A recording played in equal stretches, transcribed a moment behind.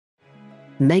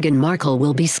Meghan Markle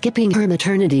will be skipping her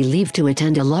maternity leave to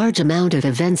attend a large amount of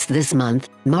events this month,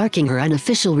 marking her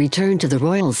unofficial return to the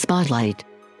royal spotlight.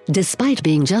 Despite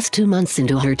being just 2 months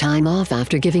into her time off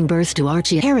after giving birth to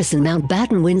Archie Harrison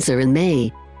Mountbatten Windsor in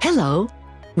May,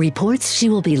 reports she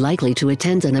will be likely to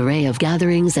attend an array of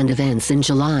gatherings and events in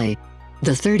July.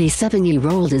 The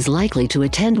 37-year-old is likely to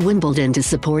attend Wimbledon to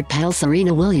support pal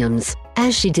Serena Williams,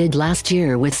 as she did last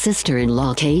year with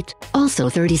sister-in-law Kate, also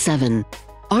 37.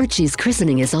 Archie's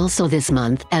christening is also this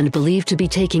month and believed to be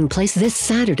taking place this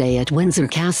Saturday at Windsor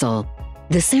Castle.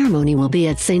 The ceremony will be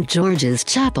at St. George's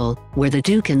Chapel, where the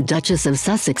Duke and Duchess of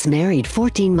Sussex married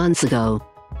 14 months ago.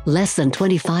 Less than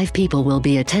 25 people will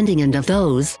be attending, and of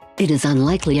those, it is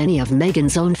unlikely any of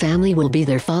Meghan's own family will be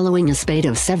there following a spate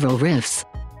of several rifts.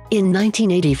 In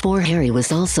 1984, Harry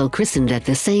was also christened at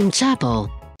the same chapel.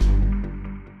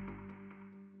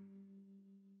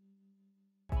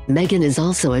 Meghan is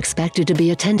also expected to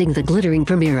be attending the glittering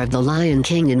premiere of The Lion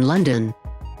King in London.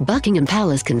 Buckingham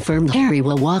Palace confirmed Harry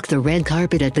will walk the red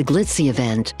carpet at the glitzy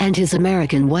event, and his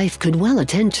American wife could well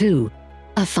attend too.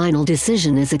 A final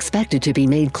decision is expected to be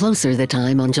made closer the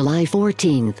time on July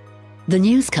 14th. The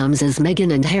news comes as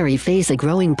Meghan and Harry face a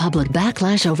growing public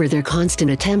backlash over their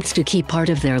constant attempts to keep part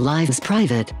of their lives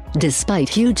private, despite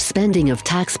huge spending of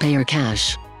taxpayer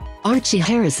cash. Archie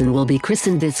Harrison will be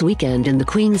christened this weekend in the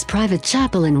Queen's private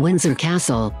chapel in Windsor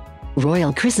Castle.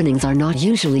 Royal christenings are not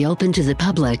usually open to the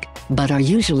public, but are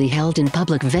usually held in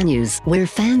public venues where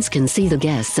fans can see the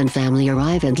guests and family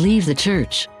arrive and leave the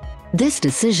church. This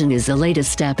decision is the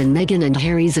latest step in Meghan and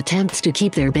Harry's attempts to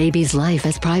keep their baby's life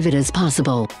as private as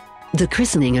possible. The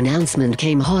christening announcement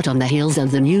came hot on the heels of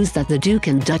the news that the Duke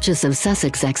and Duchess of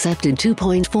Sussex accepted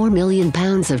 £2.4 million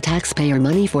of taxpayer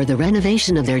money for the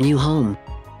renovation of their new home.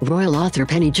 Royal author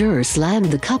Penny Juror slammed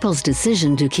the couple's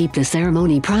decision to keep the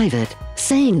ceremony private,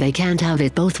 saying they can't have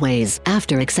it both ways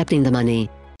after accepting the money.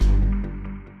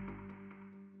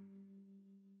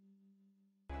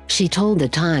 She told The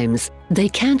Times, "They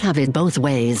can't have it both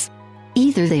ways.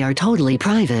 Either they are totally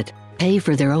private, pay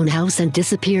for their own house and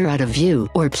disappear out of view,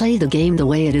 or play the game the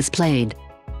way it is played."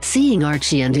 Seeing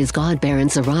Archie and his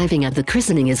godparents arriving at the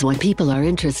christening is what people are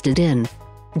interested in.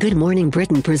 Good Morning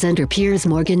Britain presenter Piers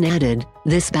Morgan added,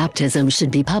 "This baptism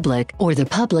should be public, or the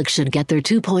public should get their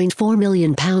 £2.4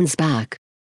 million back."